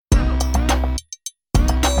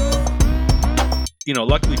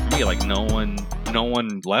luckily for me, like no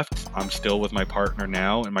one left. I'm still with my partner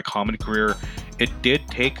now. In my comedy career, it did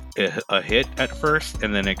take a hit at first,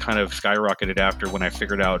 and then it kind of skyrocketed after when I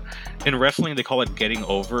figured out in wrestling they call it getting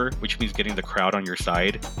over, which means getting the crowd on your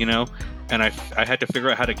side, and I had to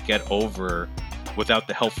figure out how to get over without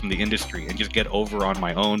the help from the industry and just get over on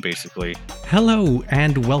my own, basically. Hello,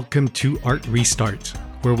 and welcome to Art Restart,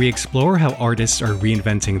 where we explore how artists are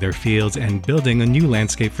reinventing their fields and building a new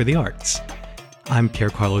landscape for the arts. I'm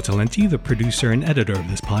Piercarlo Talenti, the producer and editor of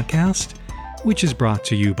this podcast, which is brought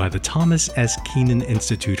to you by the Thomas S. Keenan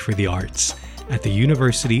Institute for the Arts at the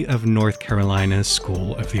University of North Carolina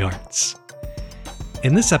School of the Arts.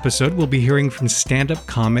 In this episode, we'll be hearing from stand-up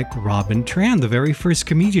comic Robin Tran, the very first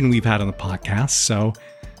comedian we've had on the podcast, so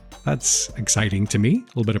that's exciting to me. A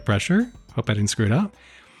little bit of pressure. Hope I didn't screw it up.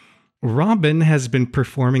 Robin has been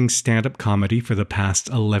performing stand-up comedy for the past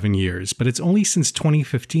 11 years, but it's only since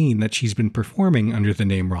 2015 that she's been performing under the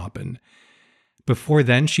name Robin. Before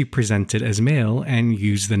then, she presented as male and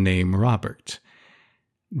used the name Robert.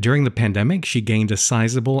 During the pandemic, she gained a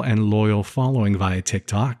sizable and loyal following via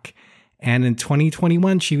TikTok, and in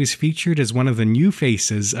 2021, she was featured as one of the new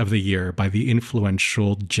faces of the year by the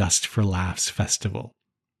influential Just for Laughs festival.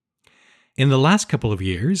 In the last couple of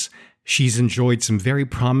years, she's enjoyed some very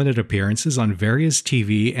prominent appearances on various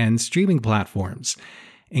TV and streaming platforms,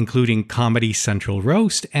 including Comedy Central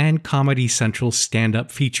Roast and Comedy Central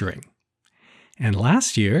Stand-Up Featuring. And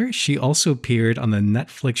last year, she also appeared on the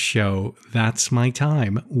Netflix show That's My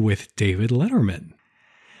Time with David Letterman.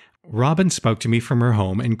 Robin spoke to me from her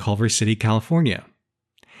home in Culver City, California.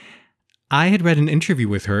 I had read an interview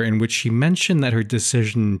with her in which she mentioned that her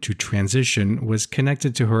decision to transition was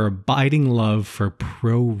connected to her abiding love for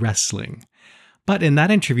pro wrestling. But in that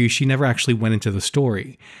interview, she never actually went into the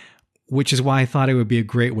story, which is why I thought it would be a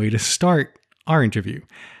great way to start our interview.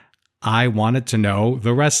 I wanted to know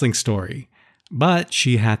the wrestling story, but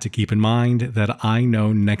she had to keep in mind that I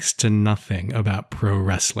know next to nothing about pro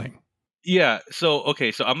wrestling. Yeah, so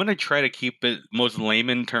I'm gonna try to keep it most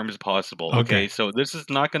layman terms possible. Okay. So this is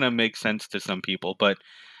not gonna make sense to some people, but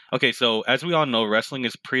so as we all know, wrestling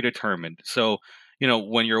is predetermined. So,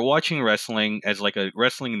 when you're watching wrestling as like a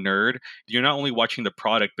wrestling nerd, you're not only watching the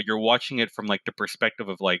product, but you're watching it from like the perspective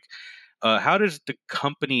of like, how does the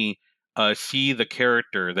company see the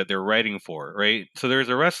character that they're writing for, right? So there's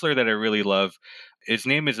a wrestler that I really love. His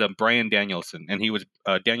name is Bryan Danielson, and he was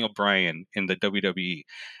Daniel Bryan in the WWE.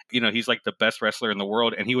 He's like the best wrestler in the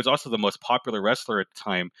world, and he was also the most popular wrestler at the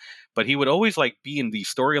time. But he would always like be in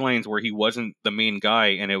these storylines where he wasn't the main guy,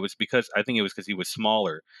 and I think it was because he was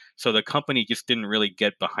smaller. So the company just didn't really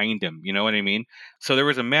get behind him. You know what I mean? So there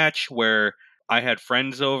was a match where I had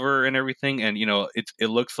friends over and everything, and it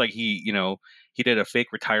looks like he did a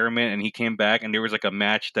fake retirement and he came back, and there was like a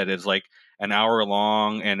match that is like an hour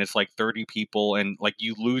long and it's like 30 people, and like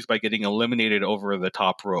you lose by getting eliminated over the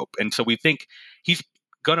top rope. And so we think he's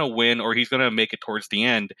gonna win or he's gonna make it towards the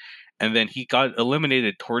end, and then he got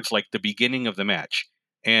eliminated towards like the beginning of the match,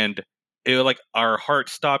 and it like our heart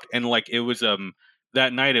stopped. And like it was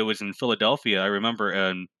that night it was in Philadelphia, I remember,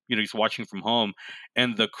 and he's watching from home,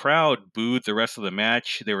 and the crowd booed the rest of the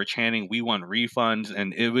match. They were chanting, "We want refunds,"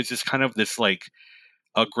 and it was just kind of this like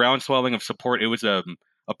a groundswelling of support. It was a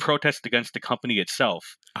protest against the company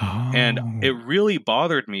itself, and it really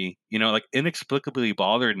bothered me. Like inexplicably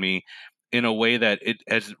bothered me in a way that it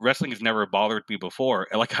as wrestling has never bothered me before.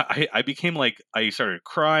 And like I became like I started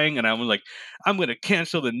crying, and I was like, I'm gonna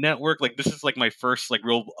cancel the network. Like this is like my first like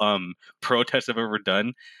real protest I've ever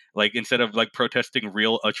done. Like instead of like protesting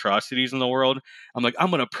real atrocities in the world, I'm like, I'm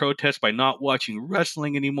gonna protest by not watching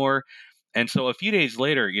wrestling anymore. And so a few days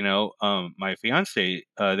later, my fiance,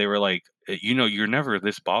 they were like, you're never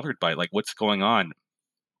this bothered by like what's going on.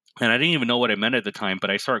 And I didn't even know what I meant at the time, but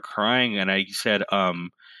I started crying and I said,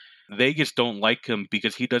 they just don't like him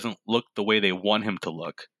because he doesn't look the way they want him to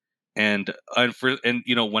look. And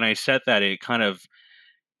when I said that,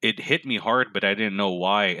 it hit me hard, but I didn't know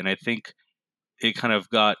why. And I think it kind of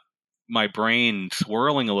got my brain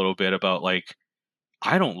swirling a little bit about like,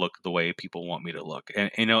 I don't look the way people want me to look. And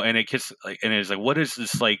it gets like, and it's like, what is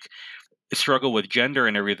this like struggle with gender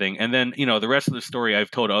and everything? And then, the rest of the story I've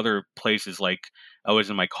told other places. Like I was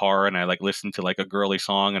in my car and I like listened to like a girly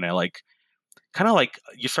song, and I like kind of like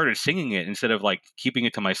you started singing it instead of like keeping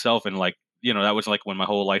it to myself. And like, that was like when my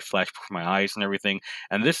whole life flashed before my eyes and everything.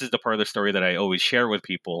 And this is the part of the story that I always share with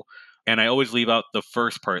people. And I always leave out the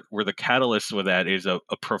first part where the catalyst with that is a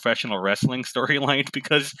professional wrestling storyline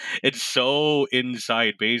because it's so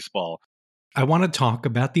inside baseball. I want to talk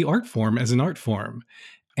about the art form as an art form.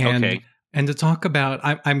 And Okay. And to talk about,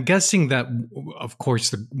 I'm guessing that, of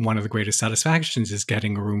course, one of the greatest satisfactions is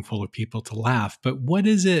getting a room full of people to laugh. But what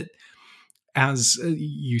is it, as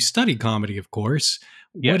you study comedy, of course,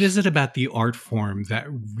 what is Yes. it about the art form that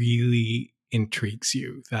really intrigues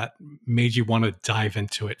you, that made you want to dive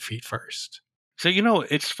into it feet first? So,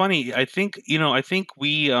 it's funny. I think yeah,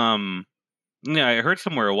 I heard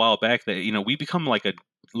somewhere a while back that, we become like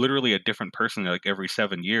literally a different person like every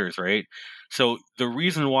 7 years, right? So the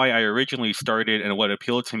reason why I originally started and what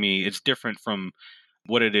appealed to me is different from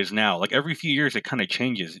what it is now. Like every few years, it kind of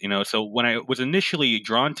changes. So when I was initially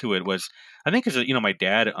drawn to it was, I think, because my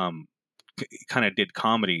dad kind of did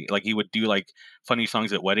comedy. Like he would do like funny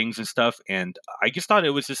songs at weddings and stuff, and I just thought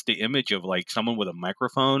it was just the image of like someone with a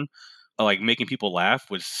microphone, like making people laugh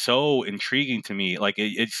was so intriguing to me. Like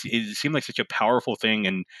it seemed like such a powerful thing,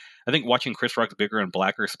 and I think watching Chris Rock's Bigger and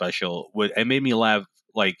Blacker special it made me laugh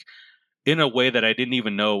like in a way that I didn't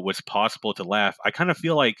even know was possible to laugh. I kind of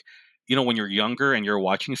feel like, when you're younger and you're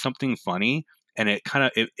watching something funny and it kind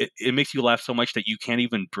of it makes you laugh so much that you can't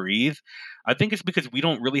even breathe. I think it's because we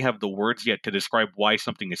don't really have the words yet to describe why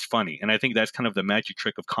something is funny. And I think that's kind of the magic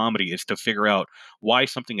trick of comedy is to figure out why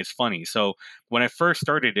something is funny. So when I first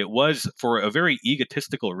started, it was for a very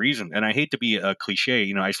egotistical reason. And I hate to be a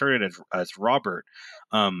cliche, I started as Robert.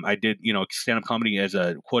 I did, stand-up comedy as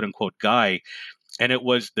a quote unquote guy, and it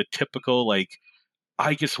was the typical like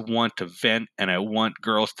I just want to vent and I want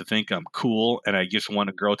girls to think I'm cool and I just want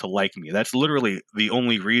a girl to like me. That's literally the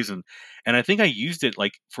only reason. And I think I used it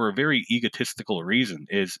like for a very egotistical reason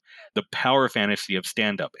is the power fantasy of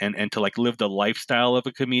stand up and to like live the lifestyle of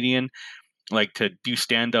a comedian, like to do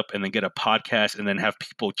stand up and then get a podcast and then have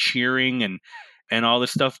people cheering and all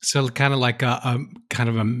this stuff. So kind of like a kind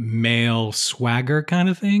of a male swagger kind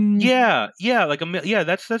of thing. Yeah, yeah, like yeah,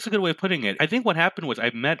 that's a good way of putting it. I think what happened was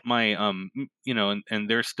I met my and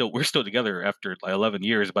we're still together after like 11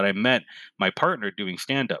 years, but I met my partner doing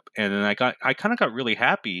stand up, and then I kind of got really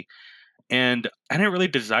happy, and I didn't really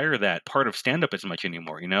desire that part of stand up as much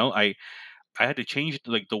anymore. I had to change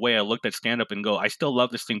like the way I looked at stand up and go, I still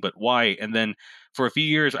love this thing, but why? And then for a few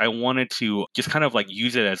years, I wanted to just kind of like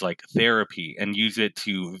use it as like therapy and use it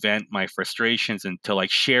to vent my frustrations and to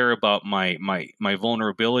like share about my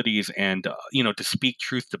vulnerabilities and to speak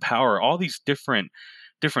truth to power. All these different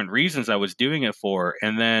reasons I was doing it for,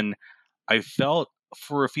 and then I felt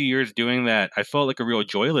for a few years doing that, I felt like a real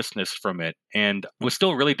joylessness from it and was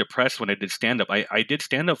still really depressed when I did stand up. I did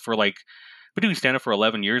stand up for like been doing stand up for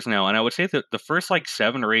 11 years now, and I would say that the first like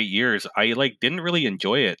 7 or 8 years I like didn't really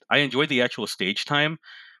enjoy it. I enjoyed the actual stage time,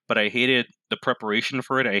 but I hated the preparation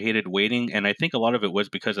for it. I hated waiting, and I think a lot of it was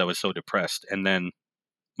because I was so depressed. And then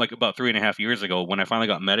like about 3.5 years ago when I finally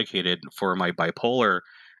got medicated for my bipolar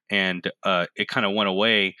and it kind of went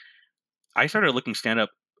away, I started looking stand up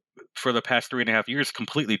for the past 3.5 years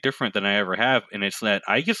completely different than I ever have. And it's that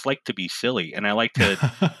I just like to be silly and I like to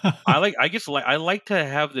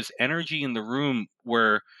have this energy in the room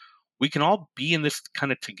where we can all be in this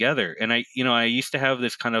kind of together. And I used to have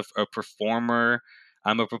this kind of a performer,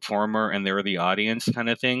 I'm a performer and they're the audience kind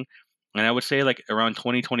of thing. And I would say like around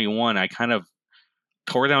 2021, I kind of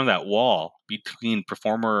tore down that wall between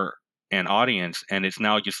performer and audience. And it's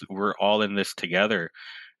now just, we're all in this together.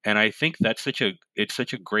 And I think it's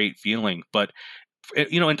such a great feeling. But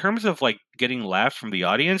in terms of like getting laughs from the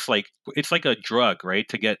audience, like it's like a drug, right?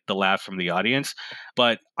 To get the laughs from the audience.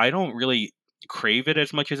 But I don't really crave it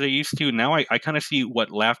as much as I used to. Now I kind of see what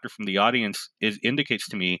laughter from the audience is indicates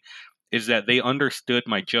to me is that they understood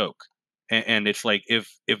my joke. And it's like if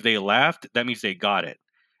they laughed, that means they got it.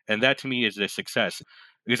 And that to me is a success.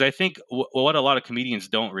 Because I think what a lot of comedians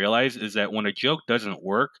don't realize is that when a joke doesn't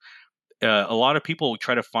work, a lot of people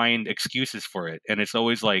try to find excuses for it. And it's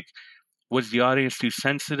always like, was the audience too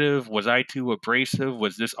sensitive? Was I too abrasive?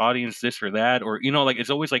 Was this audience this or that? Or, like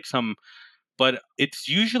it's always like but it's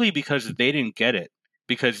usually because they didn't get it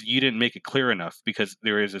because you didn't make it clear enough because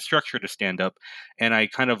there is a structure to stand up. And I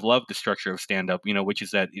kind of love the structure of stand up, which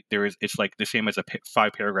is that it's like the same as a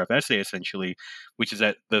 5 paragraph essay essentially, which is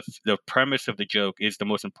that the premise of the joke is the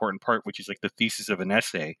most important part, which is like the thesis of an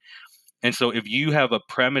essay. And so if you have a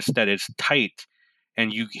premise that is tight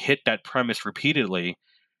and you hit that premise repeatedly,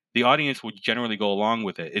 the audience would generally go along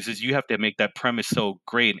with it. It's just you have to make that premise so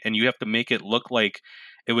great and you have to make it look like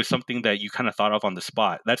it was something that you kind of thought of on the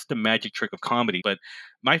spot. That's the magic trick of comedy. But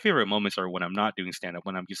my favorite moments are when I'm not doing stand up,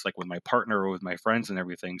 when I'm just like with my partner or with my friends and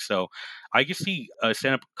everything. So I just see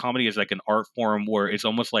stand up comedy as like an art form where it's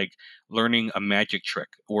almost like learning a magic trick,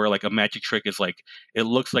 where like a magic trick is like, it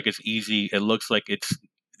looks like it's easy. It looks like it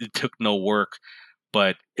took no work,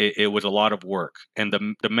 but it was a lot of work. And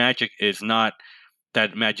the magic is not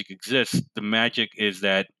that magic exists. The magic is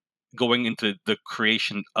that going into the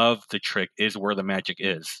creation of the trick is where the magic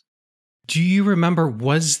is. Do you remember,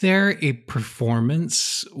 was there a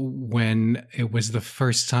performance when it was the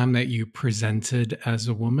first time that you presented as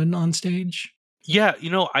a woman on stage? Yeah,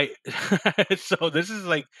 I so this is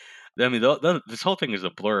like, I mean, this whole thing is a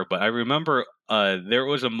blur, but I remember there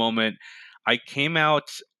was a moment I came out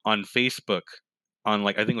on Facebook on,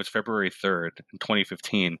 like, I think it was February 3rd in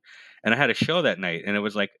 2015, and I had a show that night, and it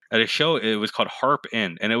was like at a show, it was called Harp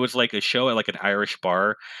Inn, and it was like a show at like an Irish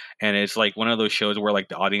bar, and it's like one of those shows where like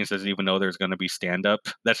the audience doesn't even know there's going to be stand up.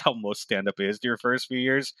 That's how most stand up is your first few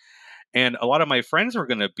years. And a lot of my friends were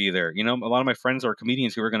going to be there. A lot of my friends are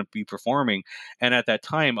comedians who were going to be performing, and at that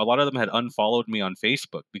time a lot of them had unfollowed me on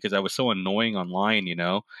Facebook because I was so annoying online.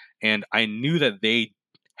 And I knew that they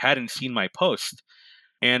hadn't seen my post.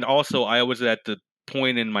 And also I was at the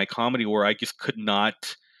point in my comedy where I just could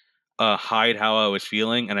not hide how I was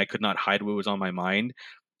feeling, and I could not hide what was on my mind.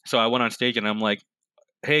 So I went on stage and I'm like,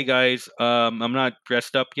 hey guys, I'm not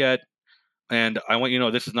dressed up yet, and I want you to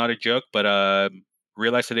know this is not a joke, but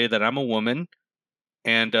realized today that I'm a woman,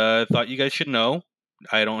 and thought you guys should know.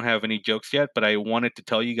 I don't have any jokes yet, but I wanted to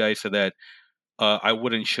tell you guys so that I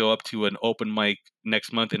wouldn't show up to an open mic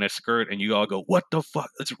next month in a skirt, and you all go, "What the fuck?"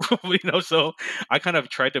 That's So I kind of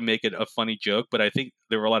tried to make it a funny joke, but I think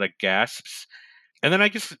there were a lot of gasps, and then I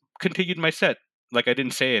just continued my set. Like I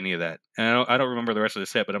didn't say any of that, and I don't remember the rest of the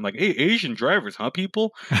set. But I'm like, "Hey, Asian drivers, huh,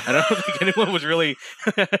 people?" And I don't think anyone was really.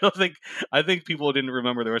 I think people didn't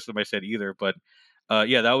remember the rest of my set either. But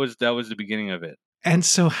yeah, that was the beginning of it. And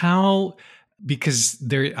so how, because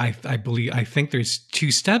there I believe, I think there's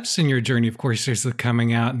two steps in your journey. Of course, there's the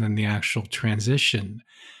coming out and then the actual transition.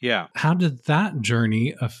 Yeah. How did that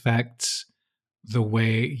journey affect the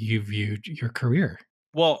way you viewed your career?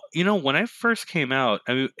 Well, when I first came out,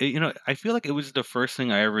 I mean, I feel like it was the first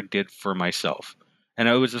thing I ever did for myself. And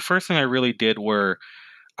it was the first thing I really did where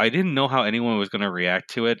I didn't know how anyone was going to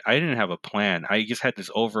react to it. I didn't have a plan. I just had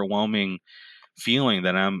this overwhelming feeling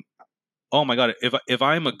that oh my God, if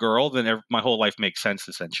I'm a girl, then my whole life makes sense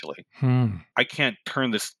essentially. Hmm. I can't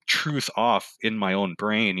turn this truth off in my own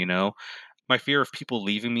brain. My fear of people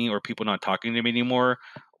leaving me or people not talking to me anymore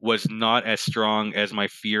was not as strong as my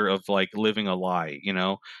fear of like living a lie.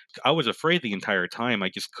 I was afraid the entire time. I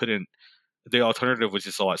just couldn't. The alternative was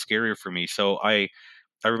just a lot scarier for me. So I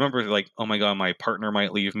remember like, oh my God, my partner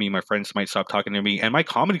might leave me, my friends might stop talking to me, and my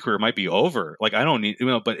comedy career might be over. Like I don't need.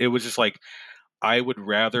 But it was just like I would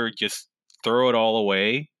rather just throw it all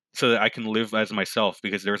away so that I can live as myself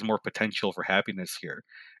because there's more potential for happiness here.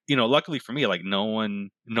 Luckily for me, like no one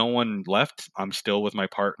left. I'm still with my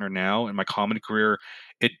partner now, and my comedy career,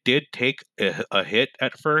 it did take a hit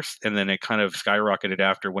at first, and then it kind of skyrocketed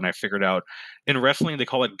after when I figured out in wrestling they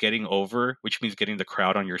call it getting over, which means getting the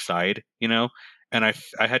crowd on your side. And I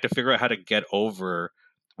had to figure out how to get over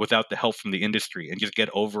without the help from the industry and just get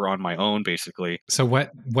over on my own basically. So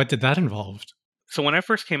what did that involve? So when I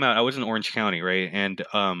first came out, I was in Orange County, right? And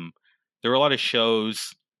there were a lot of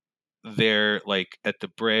shows there, like at the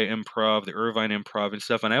Brea Improv, the Irvine Improv, and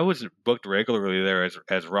stuff. And I was booked regularly there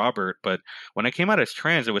as Robert. But when I came out as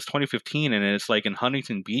trans, it was 2015, and it's like in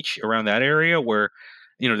Huntington Beach, around that area, where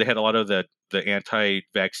they had a lot of the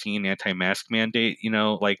anti-vaccine, anti-mask mandate,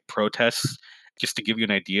 like protests. Just to give you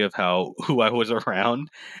an idea of how who I was around,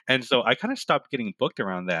 and so I kind of stopped getting booked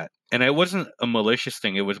around that. And it wasn't a malicious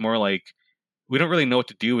thing; it was more like we don't really know what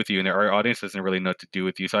to do with you, and our audience doesn't really know what to do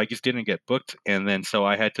with you. So I just didn't get booked, and then so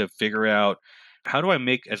I had to figure out how do I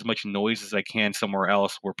make as much noise as I can somewhere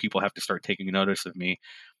else where people have to start taking notice of me.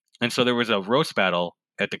 And so there was a roast battle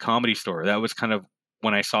at the Comedy Store. That was kind of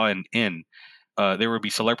when I saw an in. There would be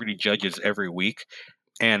celebrity judges every week,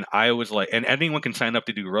 and I was like, and anyone can sign up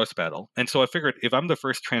to do roast battle. And so I figured if I'm the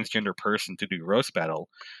first transgender person to do roast battle,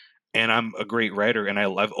 and I'm a great writer, and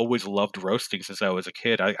I've always loved roasting since I was a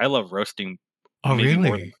kid. I love roasting Oh, maybe more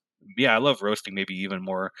than really? yeah, I love roasting maybe even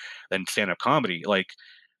more than stand-up comedy. Like,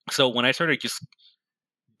 so when I started just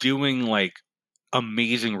doing like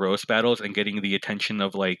amazing roast battles and getting the attention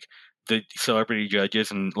of like the celebrity judges,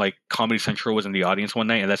 and like Comedy Central was in the audience one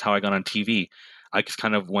night, and that's how I got on TV. I just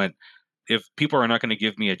kind of went, if people are not going to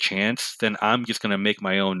give me a chance, then I'm just going to make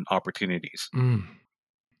my own opportunities. Mm.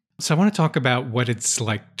 So I want to talk about what it's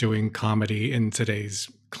like doing comedy in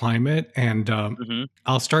today's climate. And Hmm.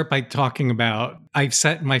 I'll start by talking about, I've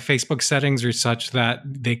set my Facebook settings are such that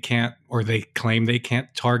they can't, or they claim they can't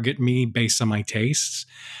target me based on my tastes,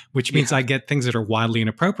 which means Yeah. I get things that are wildly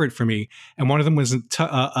inappropriate for me. And one of them was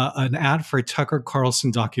an ad for a Tucker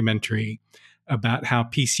Carlson documentary about how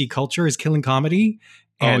PC culture is killing comedy.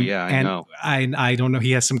 Oh and yeah, I and know. I don't know.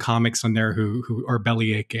 He has some comics on there who are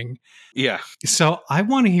belly aching. Yeah. So I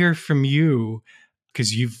want to hear from you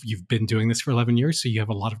because you've been doing this for 11 years, so you have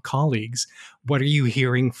a lot of colleagues. What are you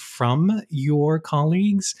hearing from your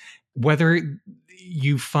colleagues? Whether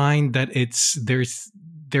you find that there's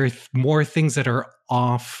more things that are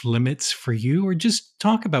off limits for you, or just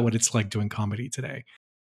talk about what it's like doing comedy today.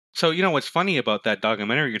 So, what's funny about that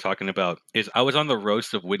documentary you're talking about is I was on the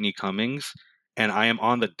roast of Whitney Cummings, and I am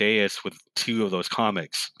on the dais with two of those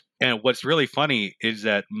comics. And what's really funny is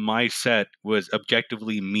that my set was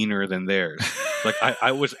objectively meaner than theirs. Like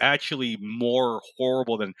I was actually more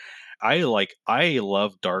horrible than I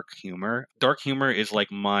love dark humor. Dark humor is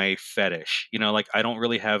like my fetish. Like I don't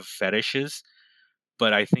really have fetishes,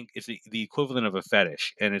 but I think it's the equivalent of a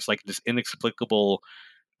fetish. And it's like this inexplicable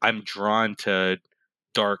I'm drawn to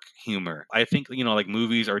dark humor. I think like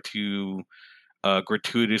movies are too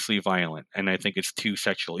gratuitously violent, and I think it's too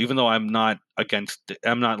sexual. Even though I'm not against,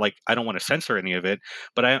 I'm not like I don't want to censor any of it,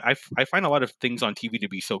 but I find a lot of things on TV to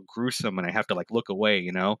be so gruesome, and I have to like look away.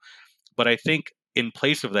 But I think in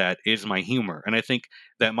place of that is my humor, and I think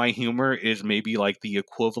that my humor is maybe like the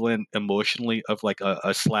equivalent emotionally of like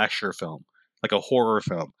a slasher film, like a horror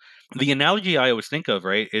film. The analogy I always think of,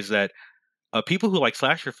 right, is that people who like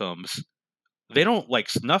slasher films they don't like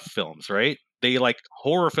snuff films, right? They like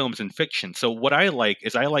horror films and fiction. So what I like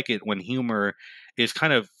is I like it when humor is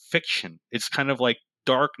kind of fiction. It's kind of like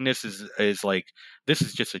darkness is like this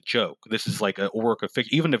is just a joke. This is like a work of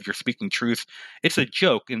fiction. Even if you're speaking truth, it's a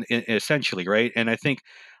joke in essentially, right? And I think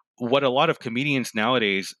what a lot of comedians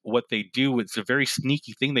nowadays what they do it's a very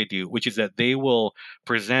sneaky thing they do which is that they will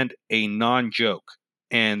present a non-joke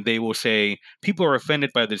and they will say people are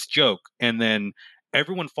offended by this joke and then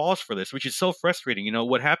everyone falls for this which is so frustrating.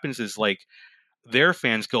 What happens is like their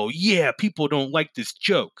fans go yeah people don't like this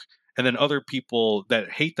joke and then other people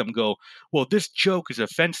that hate them go well this joke is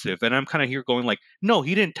offensive and I'm kind of here going like no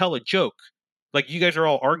he didn't tell a joke. Like you guys are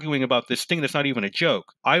all arguing about this thing that's not even a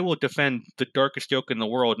joke. I will defend the darkest joke in the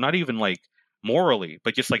world, not even like morally,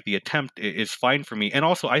 but just like the attempt is fine for me. And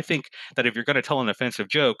also, I think that if you're going to tell an offensive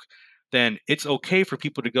joke, then it's okay for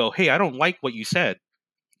people to go, "Hey, I don't like what you said."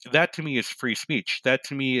 That to me is free speech. That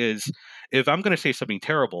to me is if I'm going to say something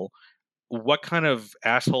terrible, what kind of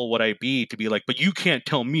asshole would I be to be like, "But you can't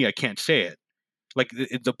tell me I can't say it." Like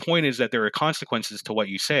the point is that there are consequences to what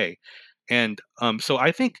you say, and so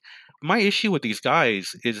I think my issue with these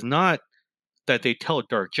guys is not that they tell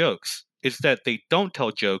dark jokes; is that they don't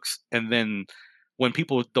tell jokes, and then when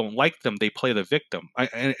people don't like them, they play the victim.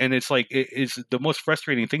 And it's like it is the most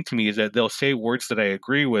frustrating thing to me is that they'll say words that I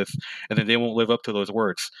agree with, and then they won't live up to those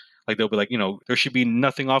words. Like they'll be like, there should be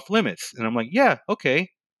nothing off limits, and I'm like, yeah, okay,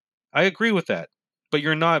 I agree with that, but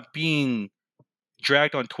you're not being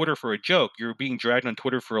dragged on Twitter for a joke. You're being dragged on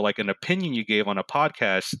Twitter for like an opinion you gave on a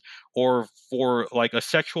podcast or for like a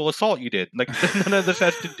sexual assault you did. Like none of this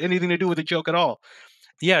has anything to do with a joke at all.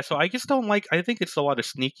 Yeah, so I just don't like. I think it's a lot of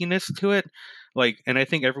sneakiness to it, like, and I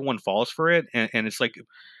think everyone falls for it, and it's like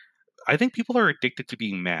I think people are addicted to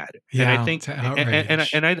being mad, and I Yeah, think, to and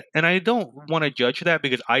outrage. I don't want to judge that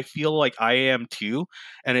because I feel like I am too,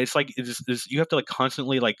 and it's like it's you have to like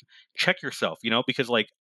constantly like check yourself, because like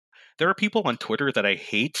there are people on Twitter that I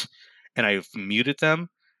hate and I've muted them.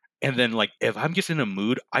 And then, like, if I'm just in a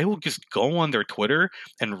mood, I will just go on their Twitter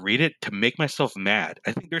and read it to make myself mad.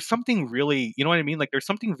 I think there's something really, you know what I mean? Like, there's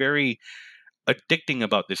something very addicting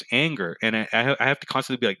about this anger. And I have to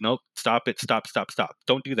constantly be like, nope, stop it, stop, stop, stop.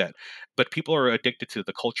 Don't do that. But people are addicted to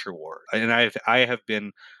the culture war. And I have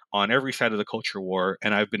been on every side of the culture war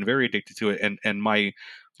and I've been very addicted to it. And my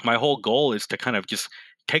whole goal is to kind of just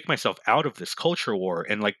take myself out of this culture war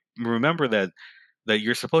and like remember that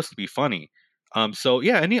you're supposed to be funny. So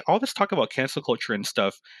yeah, all this talk about cancel culture and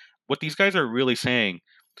stuff, what these guys are really saying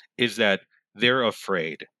is that they're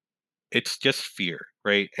afraid. It's just fear,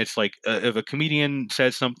 right? It's like if a comedian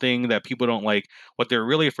says something that people don't like, what they're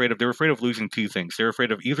really afraid of, they're afraid of losing two things. They're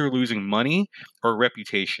afraid of either losing money or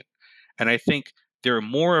reputation. And I think they're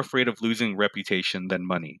more afraid of losing reputation than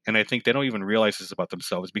money. And I think they don't even realize this about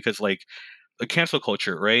themselves because like a cancel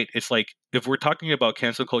culture, right? It's like if we're talking about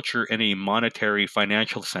cancel culture in a monetary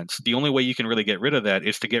financial sense, the only way you can really get rid of that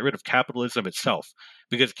is to get rid of capitalism itself.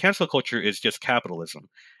 Because cancel culture is just capitalism.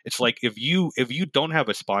 It's like if you don't have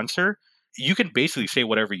a sponsor, you can basically say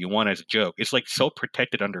whatever you want as a joke. It's like so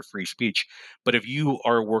protected under free speech. But if you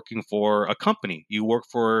are working for a company, you work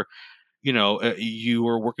for you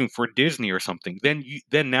were working for Disney or something, then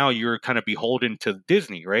now you're kind of beholden to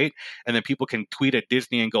Disney, right? And then people can tweet at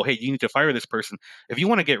Disney and go, "Hey, you need to fire this person." If you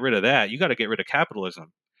want to get rid of that, you got to get rid of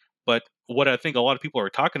capitalism. But what I think a lot of people are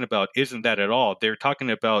talking about isn't that at all. They're talking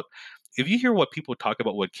about, if you hear what people talk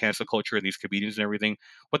about with cancel culture and these comedians and everything,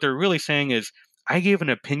 what they're really saying is, I gave an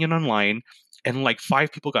opinion online and like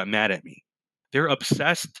five people got mad at me. They're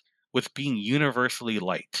obsessed with being universally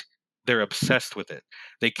liked. They're obsessed with it.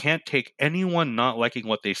 They can't take anyone not liking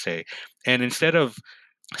what they say. And instead of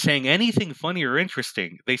saying anything funny or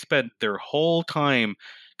interesting, they spend their whole time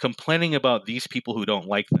complaining about these people who don't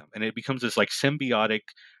like them. And it becomes this like symbiotic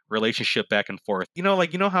relationship back and forth.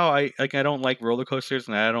 Like how I don't like roller coasters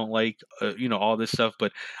and I don't like all this stuff,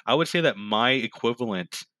 but I would say that my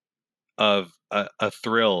equivalent of a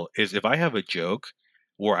thrill is if I have a joke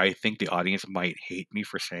where I think the audience might hate me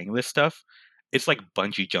for saying this stuff, it's like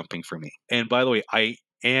bungee jumping for me. And by the way, I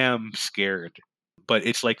am scared, but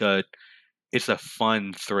it's a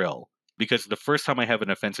fun thrill because the first time I have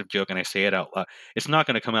an offensive joke and I say it out loud, it's not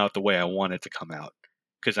going to come out the way I want it to come out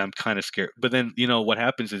because I'm kind of scared. But then, what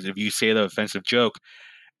happens is if you say the offensive joke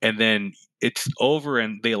and then it's over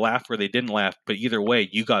and they laugh or they didn't laugh, but either way,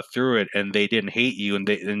 you got through it and they didn't hate you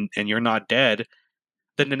and you're not dead.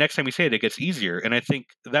 Then the next time you say it, it gets easier. And I think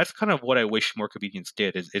that's kind of what I wish more comedians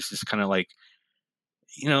did is just kind of like,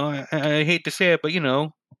 I hate to say it, but you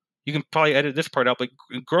can probably edit this part out, but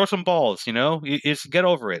grow some balls, It's get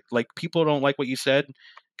over it. Like people don't like what you said,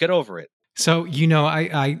 get over it. So,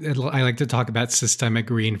 I like to talk about systemic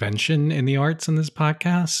reinvention in the arts in this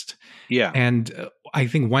podcast. Yeah. And I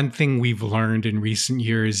think one thing we've learned in recent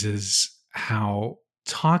years is how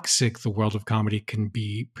toxic the world of comedy can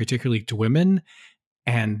be, particularly to women.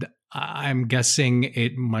 And I'm guessing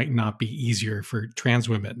it might not be easier for trans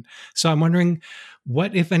women. So I'm wondering,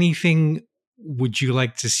 what, if anything, would you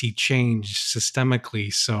like to see change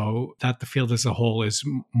systemically so that the field as a whole is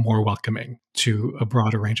more welcoming to a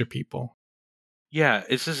broader range of people? Yeah,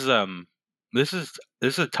 this is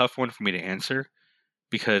a tough one for me to answer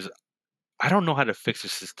because I don't know how to fix a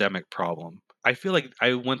systemic problem. I feel like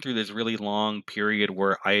I went through this really long period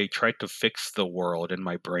where I tried to fix the world in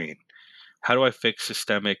my brain. How do I fix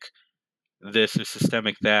systemic this or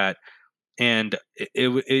systemic that? And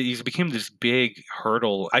it became this big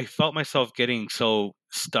hurdle. I felt myself getting so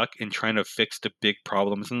stuck in trying to fix the big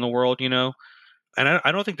problems in the world, And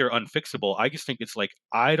I don't think they're unfixable. I just think it's like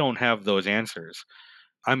I don't have those answers.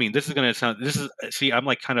 I mean, this is see, I'm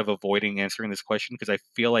like kind of avoiding answering this question because I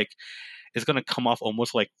feel like it's gonna come off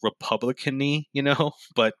almost like Republican-y,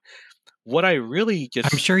 But what I really I'm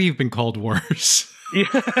just sure you've been called worse. yeah,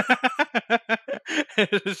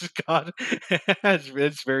 God,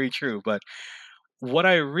 it's very true. But what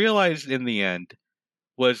I realized in the end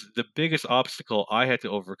was the biggest obstacle I had to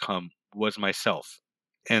overcome was myself.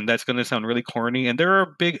 And that's going to sound really corny. And there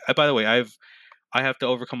are big, by the way, I have to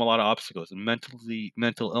overcome a lot of obstacles,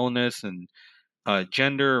 mental illness and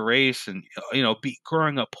gender, race, and be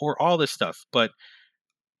growing up poor, all this stuff. But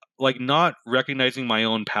like not recognizing my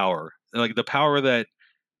own power, like the power that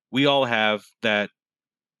we all have, that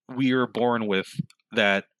we are born with,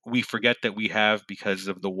 that we forget that we have because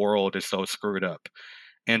of the world is so screwed up,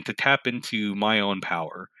 and to tap into my own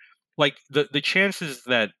power. Like the chances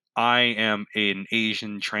that I am an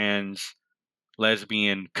Asian trans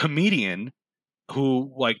lesbian comedian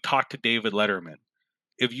who like talked to David Letterman.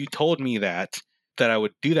 If you told me that I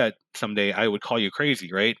would do that someday, I would call you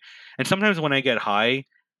crazy, right? And sometimes when I get high,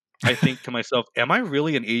 I think to myself, am I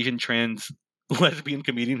really an Asian trans lesbian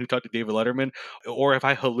comedian who talked to David Letterman? Or have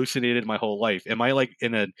I hallucinated my whole life? Am I like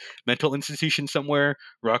in a mental institution somewhere,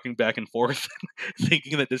 rocking back and forth,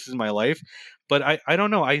 thinking that this is my life? But I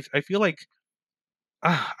don't know. I feel like,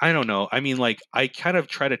 I don't know. I mean, like, I kind of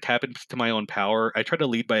try to tap into my own power. I try to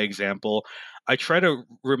lead by example. I try to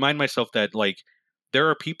remind myself that, like, there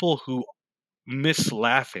are people who miss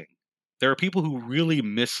laughing. There are people who really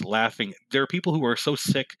miss laughing. There are people who are so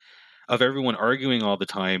sick of everyone arguing all the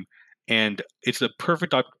time, and it's a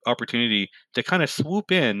perfect opportunity to kind of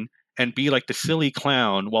swoop in and be like the silly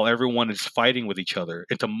clown while everyone is fighting with each other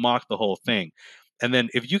and to mock the whole thing. And then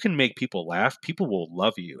if you can make people laugh, people will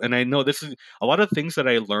love you. And I know this is a lot of things that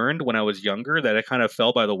I learned when I was younger that I kind of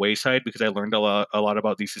fell by the wayside because I learned a lot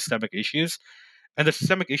about these systemic issues, and the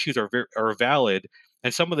systemic issues are valid.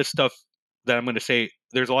 And some of the stuff that I'm going to say,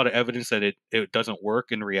 there's a lot of evidence that it doesn't work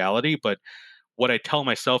in reality. But what I tell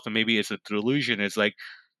myself, and maybe it's a delusion, is like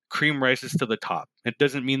cream rises to the top. It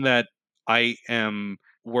doesn't mean that I am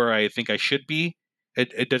where I think I should be.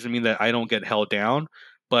 It doesn't mean that I don't get held down,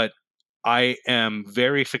 but I am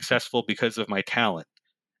very successful because of my talent.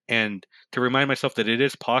 And to remind myself that it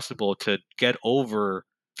is possible to get over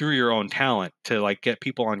through your own talent, to like get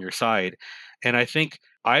people on your side. And I think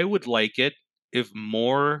I would like it if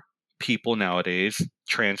more people nowadays,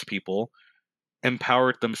 trans people,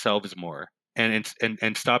 empower themselves more, and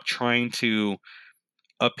stop trying to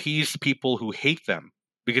appease people who hate them,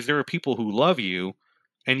 because there are people who love you,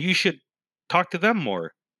 and you should talk to them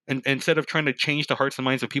more. And instead of trying to change the hearts and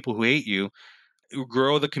minds of people who hate you,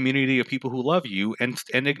 grow the community of people who love you, and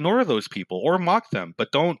ignore those people or mock them,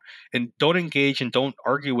 but don't engage and don't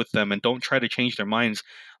argue with them and don't try to change their minds.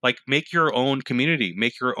 Like, make your own community,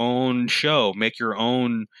 make your own show, make your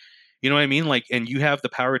own, you know what I mean? Like, and you have the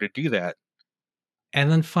power to do that.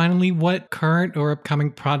 And then finally, what current or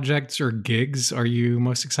upcoming projects or gigs are you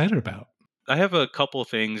most excited about? I have a couple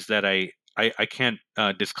things that I can't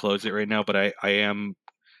disclose it right now, but I'm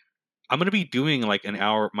going to be doing like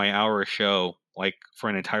my hour show, like for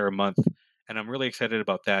an entire month, and I'm really excited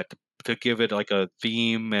about that, to give it like a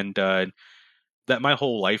theme, and that my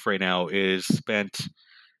whole life right now is spent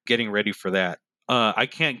getting ready for that. I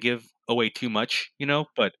can't give away too much,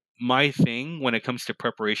 but my thing when it comes to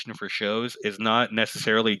preparation for shows is not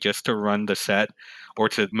necessarily just to run the set or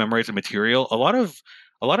to memorize the material. A lot of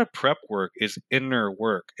prep work is inner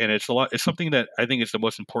work, and it's something that I think is the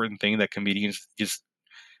most important thing that comedians just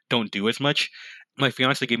don't do as much. My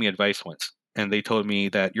fiance gave me advice once, and they told me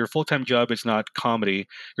that your full-time job is not comedy.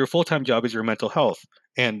 Your full-time job is your mental health.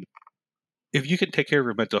 And if you can take care of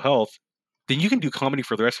your mental health, then you can do comedy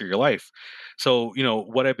for the rest of your life. So,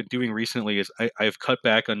 what I've been doing recently is I've cut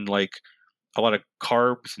back on like a lot of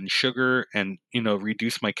carbs and sugar, and,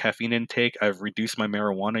 reduced my caffeine intake. I've reduced my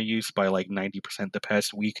marijuana use by like 90% the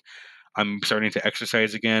past week. I'm starting to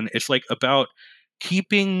exercise again. It's like about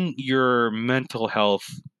keeping your mental health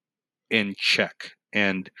in check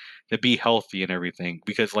and to be healthy and everything,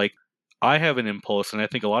 because like I have an impulse, and I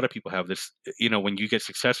think a lot of people have this. When you get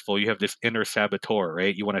successful, you have this inner saboteur,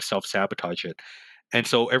 right? You want to self-sabotage it. And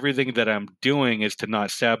so everything that I'm doing is to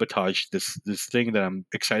not sabotage this thing that I'm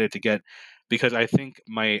excited to get, because I think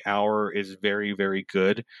my hour is very, very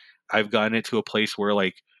good. I've gotten it to a place where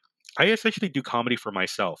like I essentially do comedy for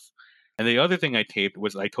myself. And the other thing I taped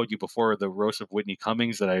was, I told you before, the roast of Whitney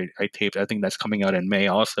Cummings that I taped. I think that's coming out in May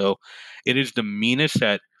also. It is the meanest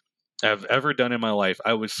set I've ever done in my life.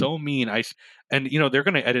 I was so mean. And they're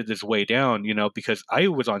going to edit this way down, because I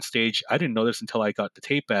was on stage. I didn't know this until I got the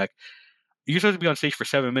tape back. You're supposed to be on stage for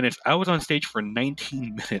 7 minutes. I was on stage for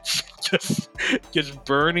 19 minutes, just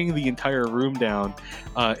burning the entire room down,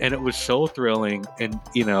 and it was so thrilling. And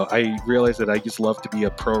I realized that I just love to be a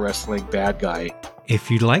pro wrestling bad guy. If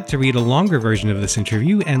you'd like to read a longer version of this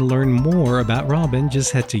interview and learn more about Robin,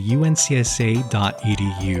 just head to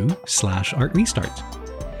uncsa.edu/artrestart.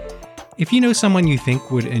 If you know someone you think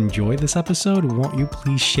would enjoy this episode, won't you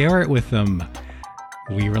please share it with them?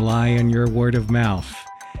 We rely on your word of mouth.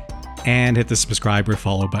 And hit the subscribe or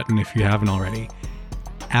follow button if you haven't already.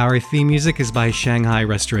 Our theme music is by Shanghai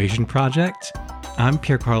Restoration Project. I'm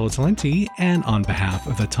Piercarlo Talenti, and on behalf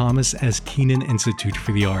of the Thomas S. Keenan Institute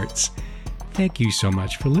for the Arts, thank you so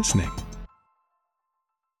much for listening.